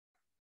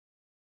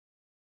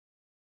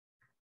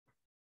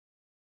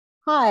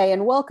Hi,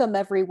 and welcome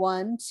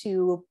everyone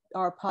to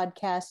our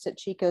podcast at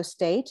Chico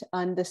State,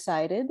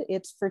 Undecided.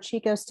 It's for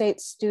Chico State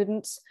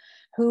students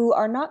who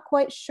are not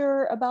quite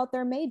sure about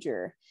their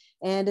major.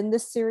 And in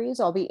this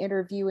series, I'll be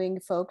interviewing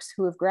folks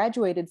who have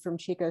graduated from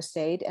Chico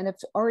State and have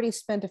already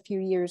spent a few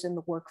years in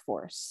the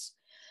workforce.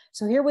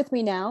 So here with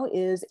me now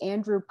is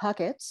Andrew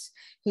Puckett.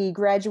 He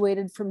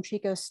graduated from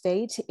Chico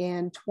State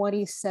in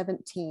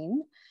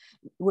 2017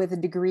 with a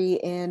degree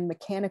in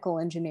mechanical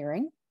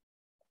engineering.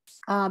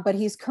 But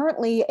he's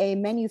currently a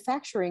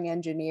manufacturing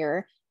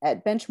engineer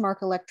at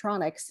Benchmark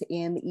Electronics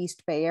in the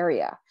East Bay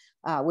area,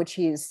 which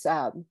he's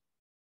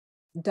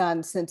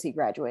done since he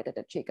graduated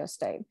at Chico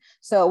State.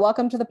 So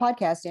welcome to the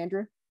podcast,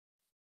 Andrew.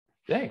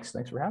 Thanks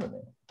for having me.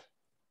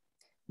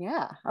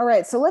 Yeah. All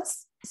right. So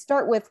let's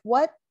start with,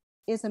 what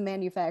is a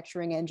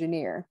manufacturing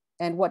engineer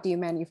and what do you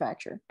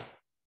manufacture?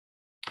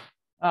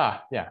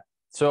 Yeah.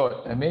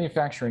 So a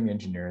manufacturing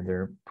engineer,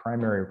 their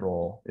primary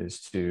role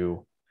is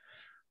to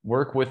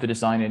work with the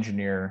design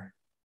engineer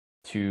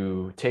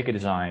to take a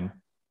design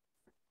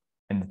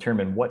and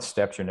determine what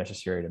steps are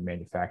necessary to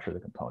manufacture the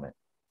component.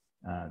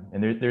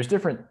 And there's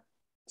different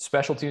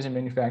specialties in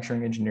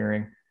manufacturing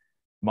engineering.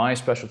 My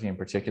specialty in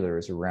particular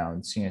is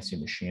around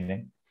CNC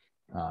machining,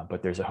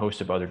 but there's a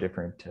host of other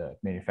different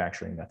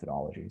manufacturing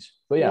methodologies.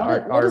 But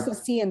yeah, what is a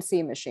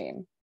CNC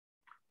machine?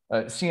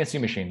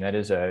 CNC machine, that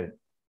is a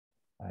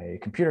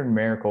computer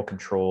numerical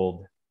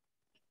controlled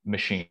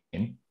machine.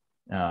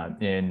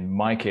 In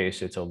my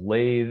case, it's a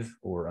lathe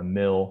or a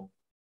mill.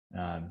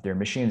 They're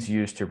machines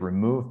used to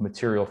remove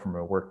material from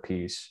a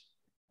workpiece,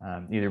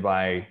 either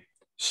by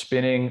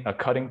spinning a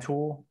cutting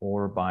tool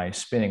or by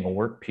spinning a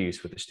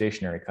workpiece with a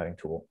stationary cutting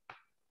tool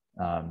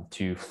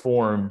to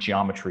form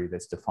geometry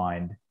that's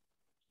defined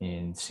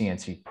in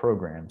CNC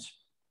programs.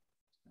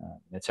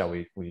 That's how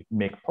we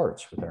make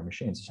parts with our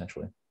machines,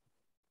 essentially.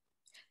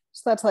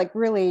 So that's like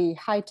really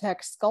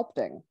high-tech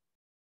sculpting.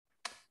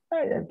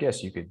 I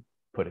guess you could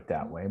put it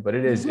that way, but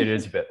it is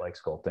a bit like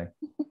sculpting.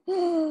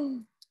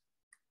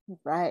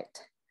 Right.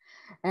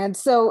 And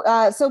so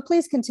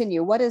please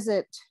continue. What is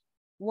it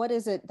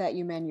that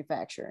you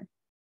manufacture?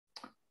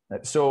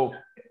 So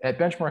at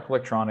Benchmark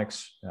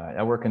Electronics,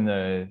 I work in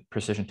the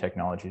Precision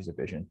Technologies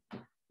division,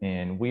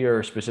 and we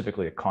are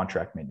specifically a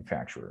contract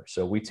manufacturer.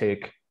 So we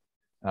take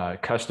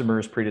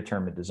customers'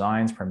 predetermined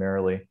designs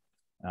primarily,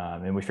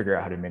 and we figure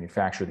out how to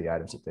manufacture the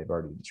items that they've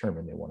already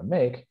determined they want to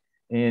make.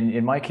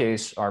 In my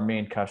case, our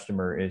main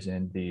customer is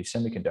in the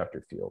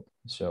semiconductor field.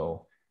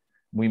 So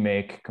we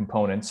make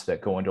components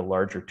that go into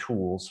larger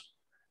tools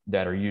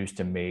that are used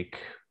to make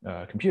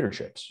computer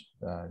chips.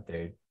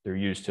 They're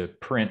used to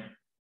print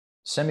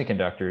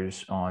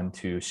semiconductors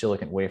onto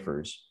silicon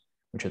wafers,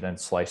 which are then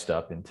sliced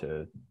up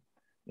into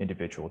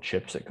individual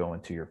chips that go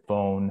into your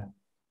phone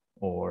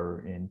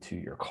or into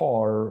your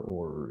car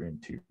or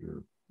into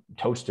your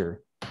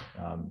toaster.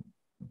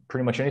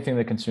 Pretty much anything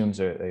that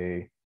consumes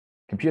a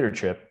computer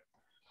chip,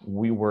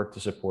 we work to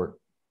support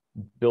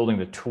building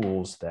the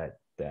tools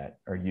that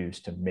are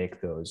used to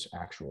make those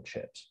actual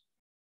chips.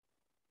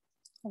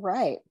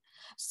 Right.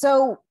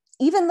 So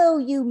even though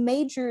you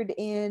majored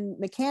in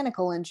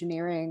mechanical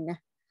engineering,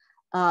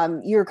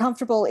 you're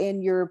comfortable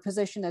in your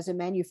position as a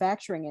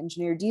manufacturing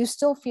engineer. Do you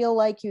still feel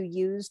like you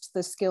used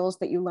the skills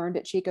that you learned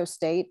at Chico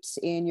State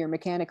in your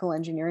mechanical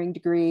engineering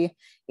degree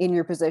in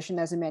your position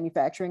as a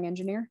manufacturing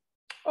engineer?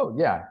 Oh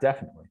yeah,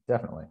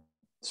 definitely.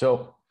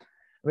 So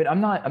I mean,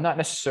 I'm not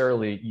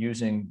necessarily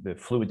using the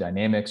fluid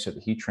dynamics or the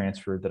heat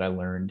transfer that I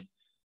learned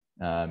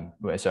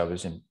as I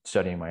was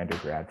studying my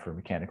undergrad for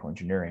mechanical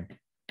engineering,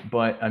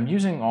 but I'm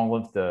using all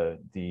of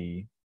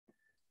the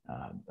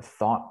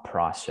thought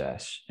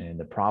process and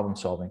the problem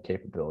solving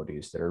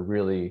capabilities that are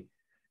really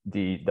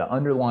the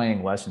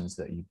underlying lessons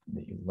that you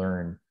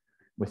learn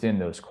within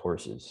those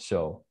courses.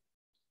 So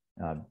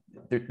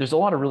there's a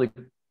lot of really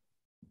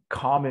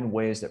common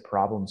ways that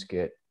problems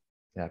get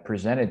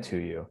presented to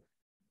you,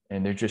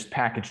 and they're just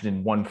packaged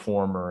in one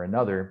form or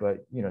another.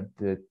 But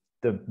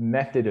the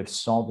method of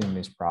solving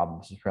these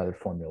problems is rather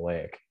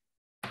formulaic,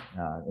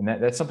 and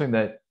that's something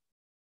that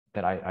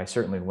I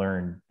certainly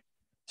learned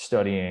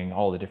studying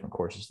all the different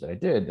courses that I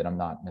did that I'm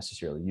not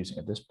necessarily using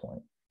at this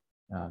point.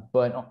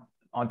 But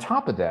on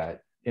top of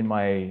that, in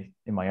my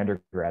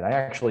undergrad, I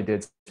actually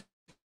did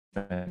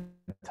spend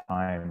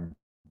time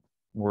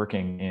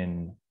working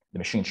in the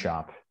machine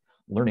shop,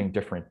 learning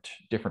different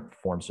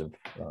forms of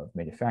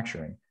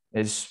manufacturing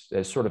as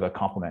sort of a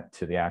complement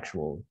to the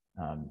actual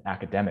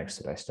academics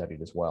that I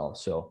studied as well.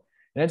 So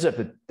it ends up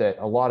that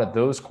a lot of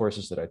those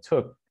courses that I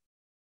took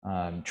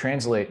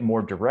translate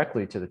more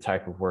directly to the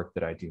type of work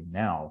that I do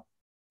now.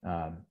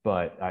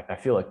 But I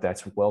feel like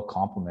that's well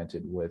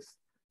complemented with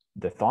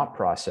the thought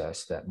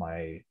process that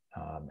my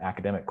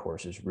academic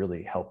courses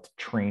really helped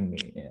train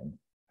me in,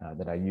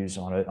 that I use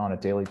on a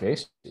daily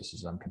basis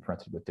as I'm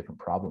confronted with different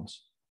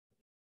problems.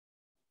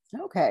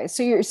 Okay,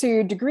 so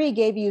your degree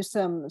gave you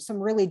some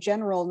really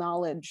general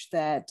knowledge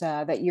that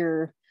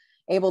you're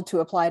able to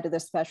apply to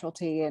this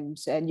specialty, and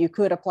you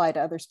could apply to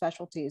other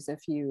specialties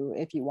if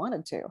you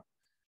wanted to.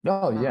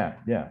 Oh yeah.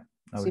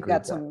 So you've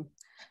got some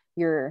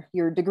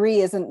your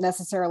degree isn't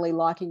necessarily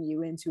locking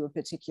you into a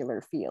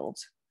particular field.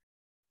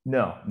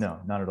 No,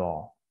 not at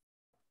all.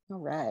 All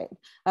right.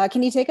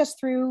 Can you take us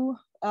through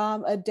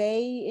a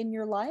day in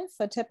your life,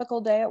 a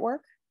typical day at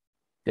work?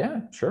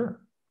 Yeah,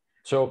 sure.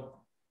 So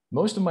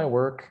most of my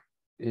work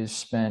is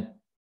spent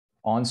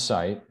on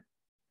site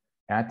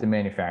at the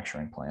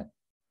manufacturing plant.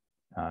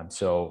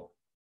 So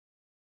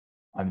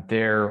I'm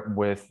there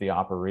with the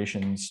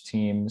operations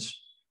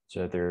teams.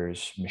 So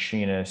there's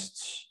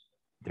machinists,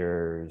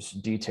 there's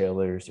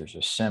detailers, there's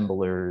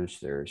assemblers,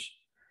 there's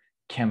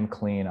chem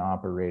clean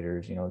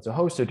operators. It's a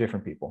host of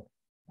different people,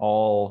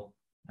 all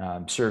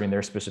serving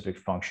their specific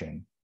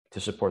function to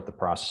support the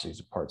processes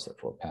of parts that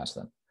flow past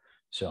them.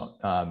 So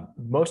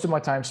most of my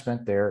time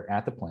spent there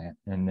at the plant,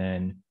 and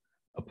then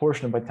a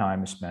portion of my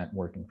time is spent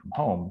working from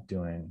home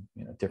doing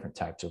different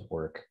types of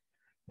work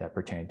that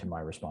pertain to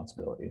my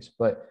responsibilities.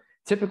 But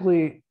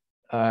typically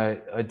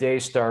a day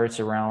starts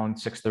around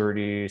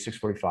 6:30,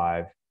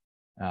 6:45.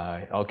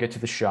 I'll get to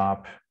the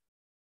shop,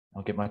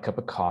 I'll get my cup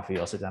of coffee,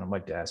 I'll sit down at my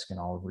desk, and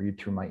I'll read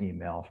through my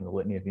email from the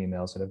litany of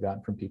emails that I've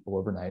gotten from people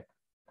overnight.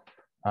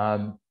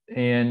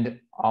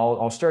 And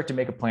I'll start to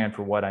make a plan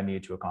for what I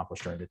need to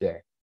accomplish during the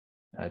day.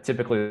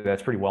 Typically,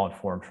 that's pretty well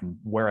informed from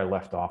where I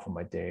left off on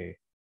my day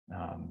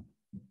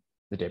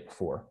the day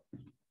before.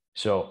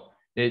 So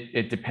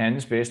it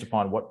depends based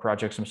upon what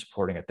projects I'm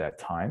supporting at that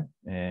time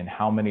and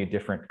how many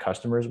different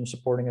customers I'm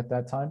supporting at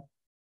that time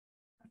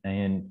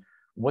and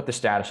what the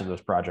status of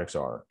those projects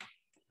are.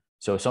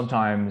 So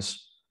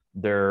sometimes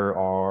there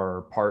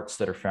are parts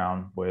that are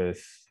found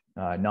with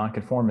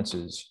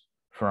non-conformances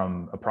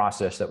from a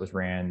process that was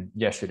ran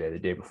yesterday, the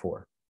day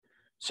before.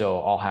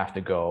 So I'll have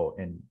to go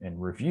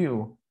and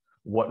review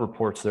what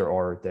reports there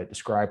are that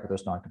describe what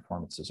those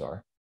non-conformances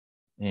are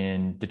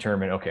and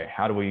determine, okay,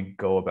 how do we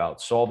go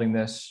about solving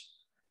this?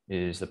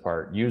 Is the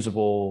part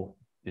usable?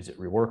 Is it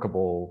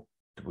reworkable?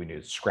 Do we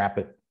need to scrap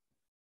it,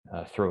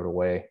 throw it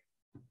away?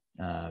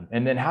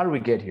 And then how do we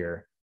get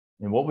here?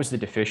 And what was the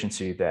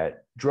deficiency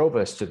that drove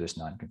us to this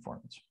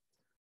non-conformance?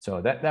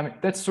 So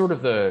that's sort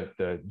of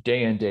the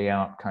day in, day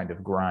out kind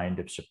of grind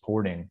of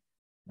supporting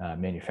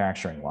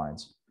manufacturing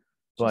lines.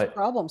 But just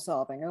problem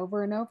solving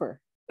over and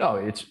over. Oh,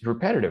 it's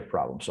repetitive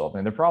problem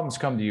solving. The problems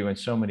come to you in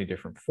so many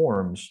different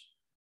forms,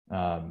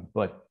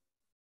 but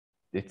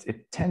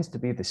it tends to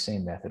be the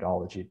same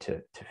methodology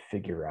to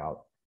figure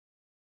out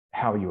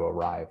how you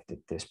arrived at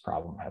this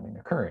problem having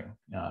occurring.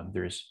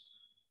 There's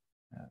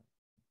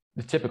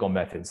the typical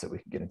methods that we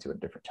can get into at a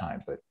different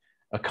time, but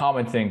a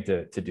common thing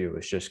to do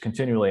is just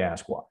continually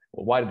ask why.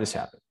 Well, why did this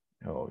happen?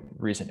 Oh,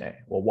 reason A.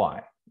 Well,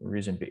 why?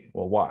 Reason B.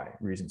 Well, why?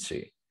 Reason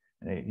C.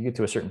 And you get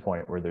to a certain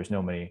point where there's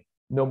no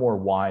more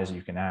whys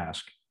you can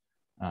ask.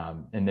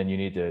 And then you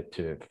need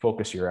to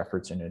focus your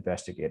efforts in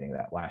investigating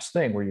that last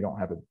thing where you don't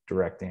have a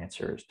direct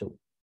answer as to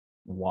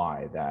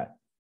why that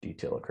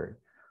detail occurred.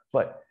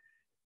 But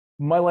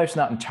my life's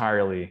not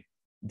entirely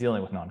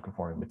dealing with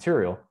non-conforming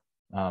material.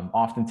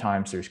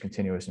 Oftentimes there's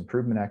continuous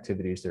improvement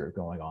activities that are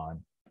going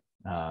on,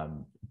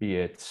 be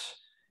it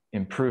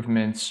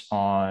improvements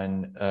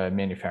on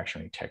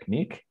manufacturing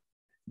technique,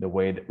 the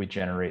way that we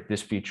generate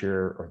this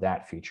feature or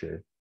that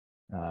feature,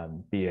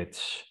 be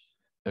it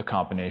a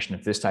combination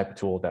of this type of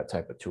tool, that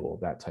type of tool,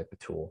 that type of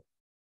tool.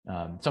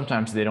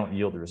 Sometimes they don't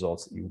yield the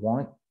results that you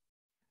want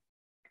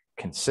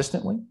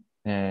consistently,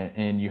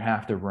 and you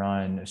have to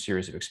run a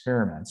series of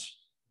experiments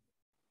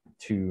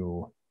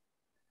to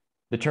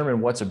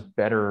determine what's a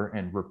better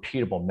and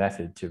repeatable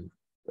method to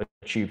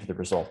achieve the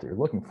result that you're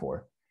looking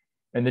for.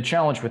 And the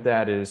challenge with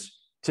that is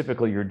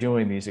typically you're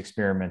doing these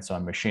experiments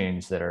on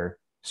machines that are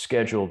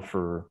scheduled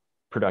for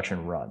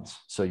production runs.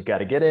 So you got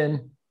to get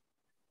in,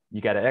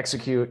 you got to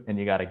execute, and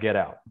you got to get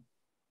out.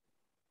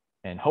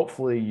 And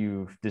hopefully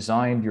you've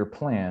designed your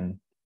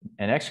plan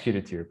and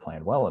executed to your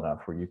plan well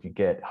enough where you can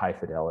get high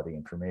fidelity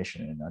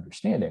information and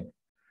understanding.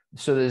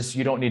 So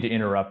you don't need to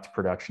interrupt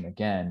production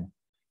again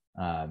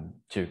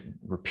to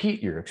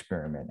repeat your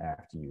experiment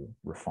after you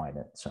refine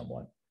it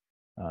somewhat.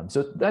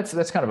 So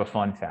that's kind of a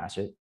fun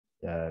facet,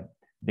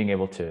 being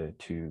able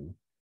to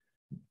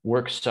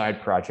work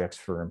side projects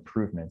for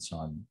improvements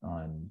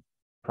on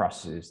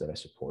processes that I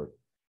support.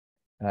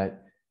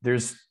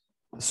 There's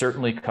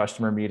certainly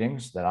customer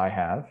meetings that I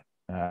have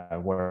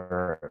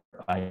where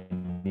I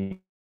need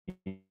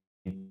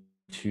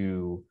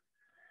to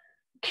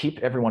keep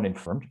everyone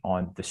informed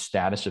on the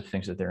status of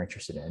things that they're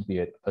interested in, be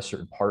it a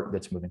certain part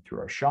that's moving through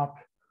our shop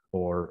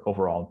or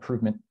overall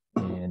improvement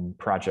in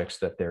projects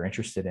that they're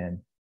interested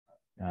in.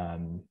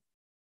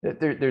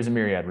 There's a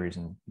myriad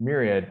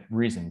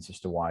reasons as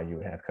to why you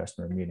would have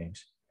customer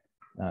meetings.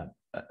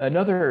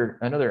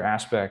 Another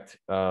aspect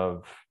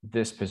of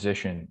this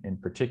position in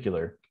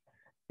particular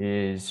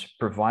is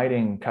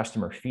providing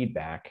customer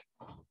feedback,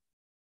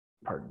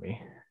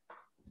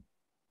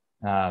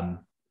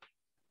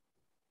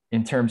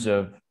 in terms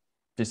of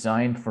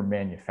design for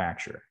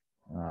manufacture.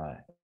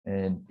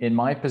 And in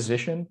my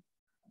position,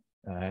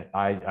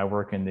 I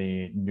work in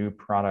the new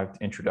product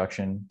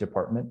introduction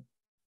department.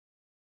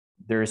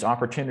 there's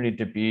opportunity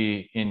to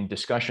be in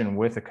discussion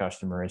with the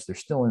customer as they're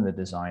still in the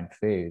design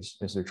phase,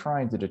 as they're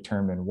trying to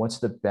determine what's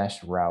the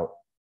best route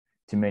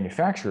to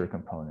manufacture a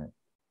component.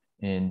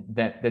 And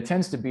that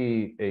tends to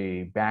be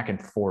a back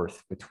and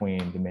forth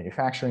between the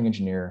manufacturing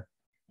engineer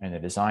and the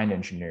design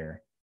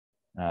engineer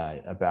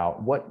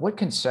about what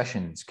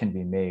concessions can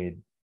be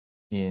made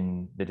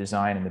in the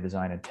design and the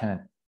design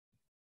intent,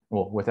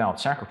 well, without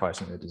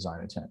sacrificing the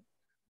design intent,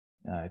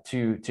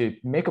 to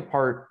make a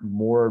part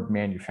more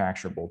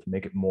manufacturable, to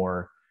make it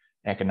more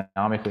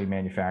economically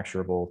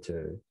manufacturable,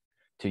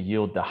 to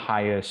yield the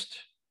highest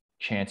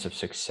chance of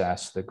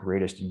success, the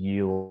greatest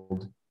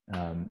yield.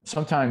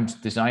 Sometimes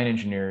design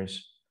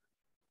engineers,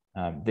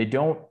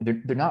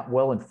 they're not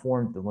well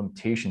informed the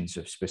limitations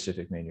of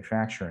specific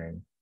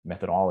manufacturing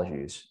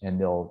methodologies,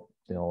 and they'll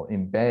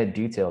embed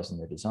details in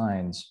their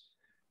designs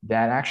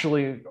that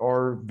actually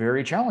are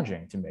very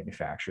challenging to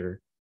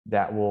manufacture,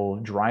 that will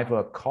drive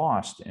up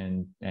cost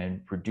and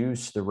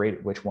reduce the rate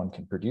at which one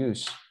can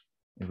produce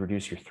and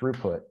reduce your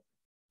throughput.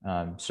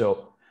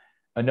 So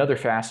another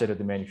facet of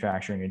the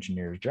manufacturing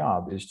engineer's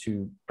job is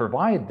to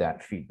provide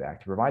that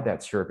feedback, to provide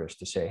that service,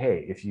 to say,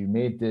 hey, if you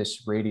made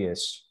this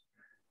radius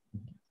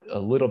a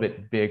little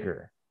bit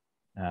bigger,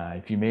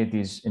 if you made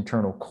these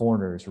internal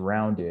corners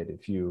rounded,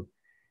 if you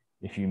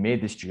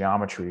made this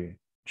geometry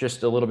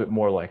just a little bit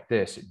more like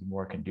this, it'd be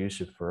more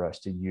conducive for us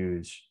to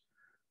use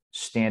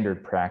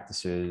standard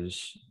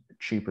practices,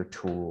 cheaper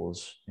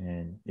tools,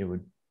 and it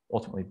would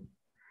ultimately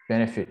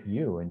benefit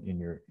you in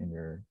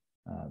your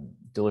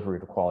delivery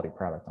of a quality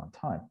product on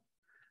time.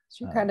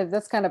 So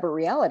that's kind of a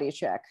reality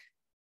check.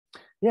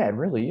 Yeah, it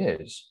really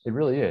is. It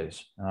really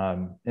is.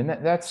 And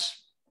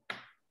that's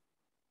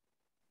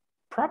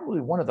probably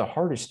one of the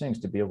hardest things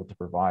to be able to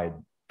provide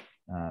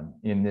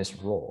in this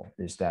role,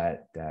 is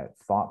that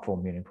thoughtful,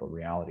 meaningful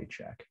reality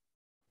check.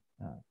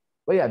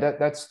 But yeah,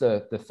 that's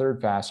the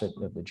third facet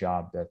of the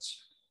job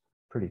that's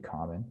pretty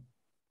common.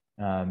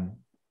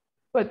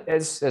 But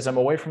as I'm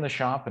away from the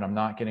shop and I'm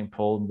not getting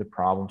pulled into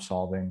problem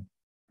solving,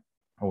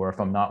 or if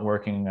I'm not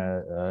working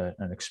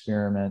an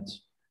experiment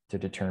to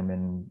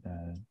determine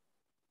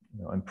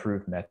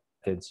improved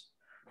methods,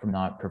 if I'm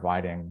not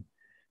providing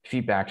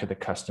feedback to the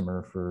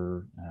customer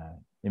for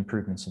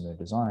improvements in their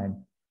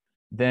design,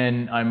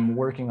 then I'm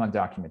working on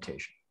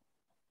documentation.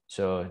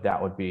 So that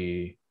would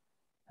be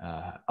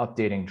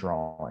updating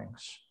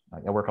drawings.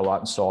 I work a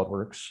lot in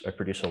SolidWorks. I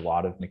produce a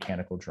lot of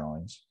mechanical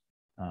drawings.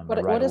 What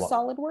is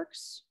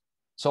SolidWorks?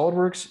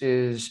 SolidWorks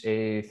is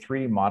a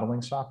 3D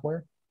modeling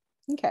software.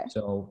 Okay.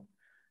 So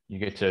you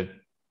get to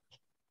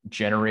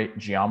generate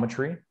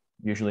geometry,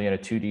 usually in a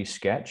 2D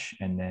sketch,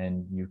 and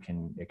then you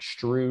can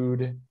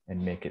extrude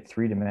and make it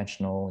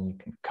three-dimensional, and you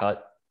can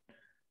cut.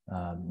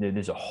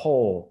 There's a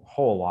whole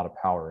lot of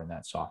power in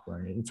that software.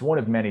 And it's one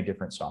of many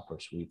different software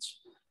suites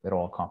that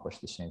all accomplish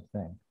the same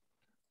thing.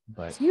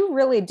 But so you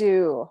really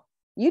do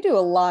a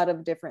lot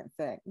of different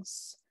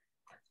things.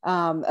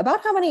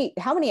 About how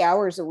many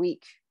hours a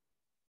week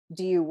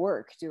do you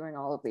work doing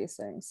all of these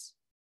things?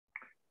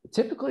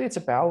 typically it's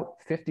about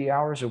 50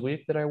 hours a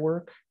week that I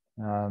work.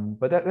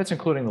 But that's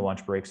including the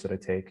lunch breaks that I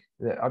take.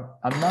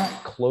 I'm not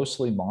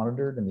closely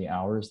monitored in the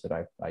hours that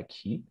I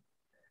keep.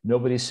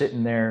 Nobody's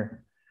sitting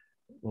there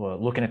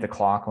looking at the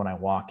clock when I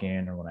walk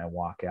in or when I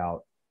walk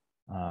out.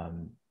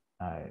 I'm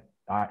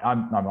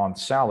on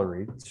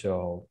salary,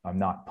 so I'm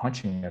not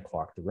punching a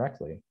clock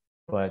directly.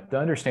 But the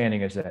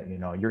understanding is that,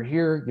 you're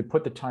here, you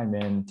put the time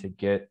in to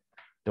get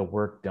the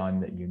work done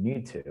that you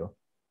need to.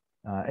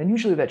 And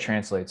usually that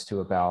translates to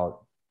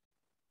about,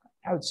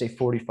 I would say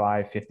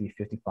 45, 50,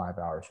 55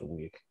 hours a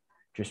week,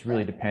 just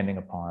really depending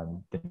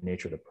upon the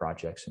nature of the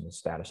projects and the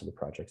status of the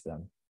projects that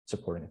I'm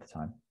supporting at the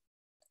time.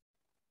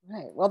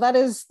 Right. Well, that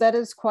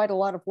is quite a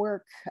lot of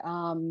work.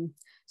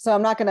 So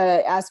I'm not going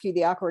to ask you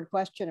the awkward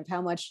question of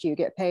how much do you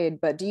get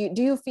paid, but do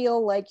you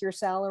feel like your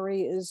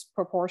salary is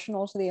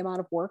proportional to the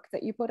amount of work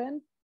that you put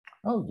in?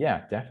 Oh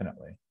yeah,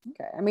 definitely.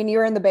 Okay. I mean,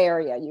 you're in the Bay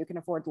Area. You can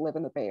afford to live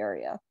in the Bay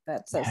Area.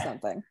 That says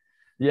something.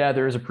 Yeah,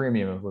 there is a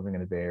premium of living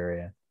in the Bay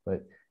Area,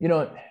 but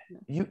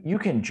you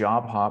can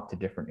job hop to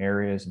different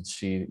areas and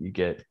see that you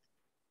get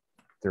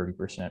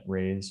 30%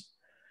 raise.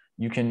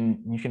 You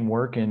can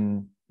work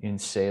in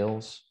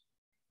sales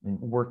and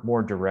work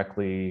more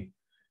directly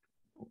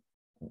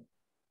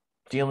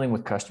dealing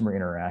with customer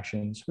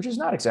interactions, which is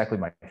not exactly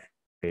my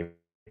favorite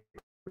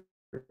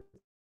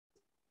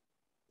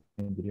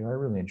thing to do. I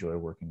really enjoy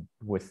working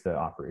with the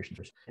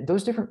operations.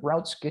 Those different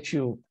routes get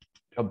you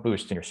a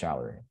boost in your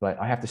salary, but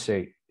I have to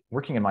say,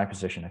 working in my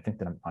position, I think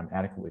that I'm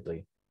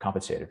adequately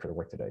compensated for the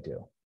work that I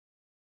do.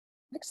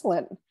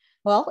 Excellent.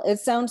 Well, it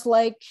sounds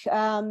like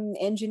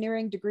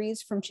engineering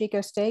degrees from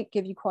Chico State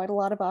give you quite a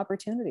lot of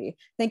opportunity.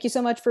 Thank you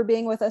so much for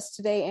being with us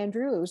today,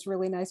 Andrew. It was a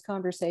really nice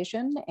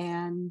conversation,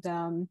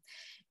 and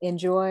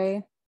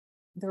enjoy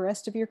the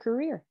rest of your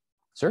career.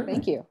 Certainly.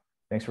 Thank you.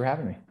 Thanks for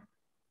having me.